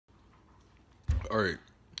All right,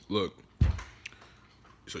 look.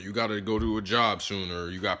 So you got to go to a job soon, or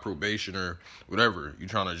you got probation or whatever. You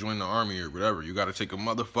trying to join the army or whatever. You got to take a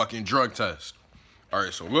motherfucking drug test. All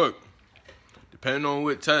right, so look. Depending on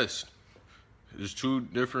what test, there's 2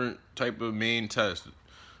 different type of main tests,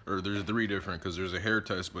 or there's 3 different because there's a hair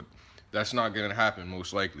test, but that's not gonna happen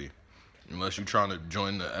most likely, unless you're trying to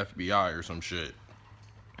join the FBI or some shit.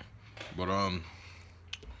 But I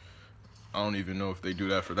don't even know if they do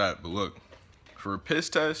that for that. But look, for a piss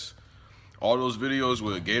test, all those videos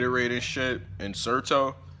with Gatorade and shit and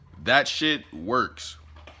Certo, that shit works.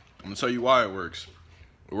 I'm gonna tell you why it works.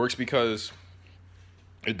 It works because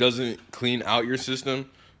it doesn't clean out your system,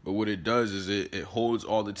 but what it does is it holds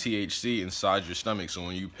all the THC inside your stomach. So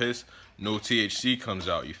when you piss, no THC comes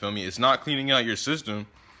out. You feel me? It's not cleaning out your system,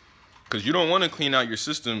 because you don't want to clean out your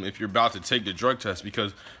system if you're about to take the drug test.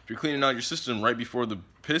 Because if you're cleaning out your system right before the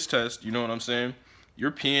piss test, you know what I'm saying?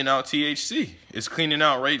 You're peeing out THC. It's cleaning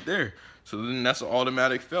out right there. So then that's an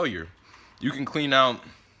automatic failure. You can clean out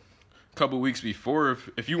a couple weeks before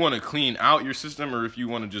if you want to clean out your system, or if you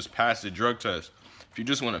want to just pass the drug test. If you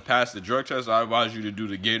just want to pass the drug test, I advise you to do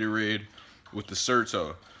the Gatorade with the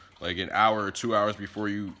Certo, like an hour or 2 hours before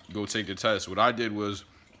you go take the test. What I did was,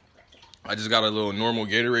 I just got a little normal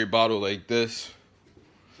Gatorade bottle like this.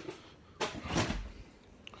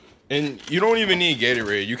 And you don't even need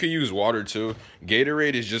Gatorade. You can use water too.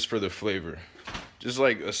 Gatorade is just for the flavor. Just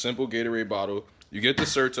like a simple Gatorade bottle. You get the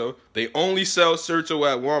Certo. They only sell Certo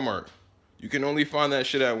at Walmart. You can only find that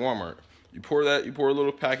shit at Walmart. You pour a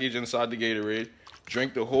little package inside the Gatorade.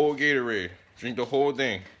 Drink the whole Gatorade. Drink the whole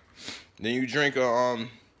thing. Then you drink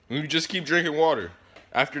you just keep drinking water.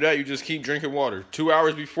 After that, you just keep drinking water. 2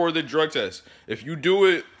 hours before the drug test. If you do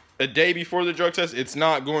it a day before the drug test, it's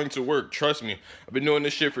not going to work. Trust me. I've been doing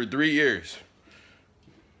this shit for 3 years.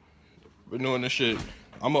 Been doing this shit.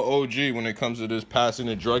 I'm an OG when it comes to this passing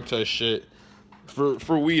the drug test shit.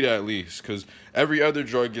 For weed at least. Because every other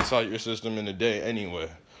drug gets out your system in a day anyway.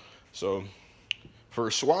 So for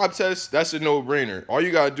a swab test, that's a no-brainer. All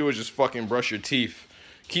you gotta do is just fucking brush your teeth.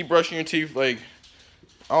 Keep brushing your teeth, like,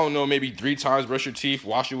 I don't know, maybe 3 times. Brush your teeth,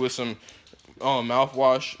 wash it with some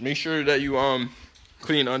mouthwash. Make sure that you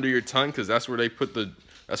clean under your tongue, because that's where they put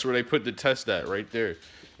the test at, right there.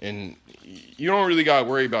 And you don't really gotta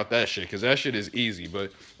worry about that shit, because that shit is easy.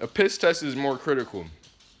 But a piss test is more critical.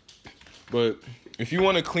 But if you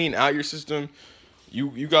want to clean out your system,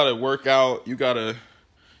 you gotta work out. You gotta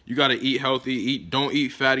eat healthy. Don't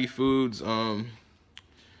eat fatty foods.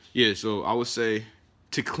 Yeah, so I would say,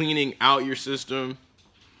 to cleaning out your system,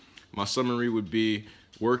 my summary would be: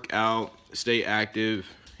 work out, stay active,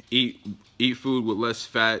 eat food with less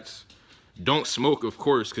fats. Don't smoke, of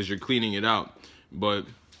course, because you're cleaning it out. But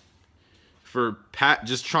for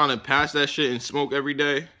just trying to pass that shit and smoke every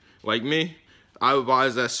day, like me, I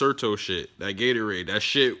advise that Certo shit, that Gatorade. That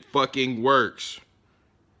shit fucking works.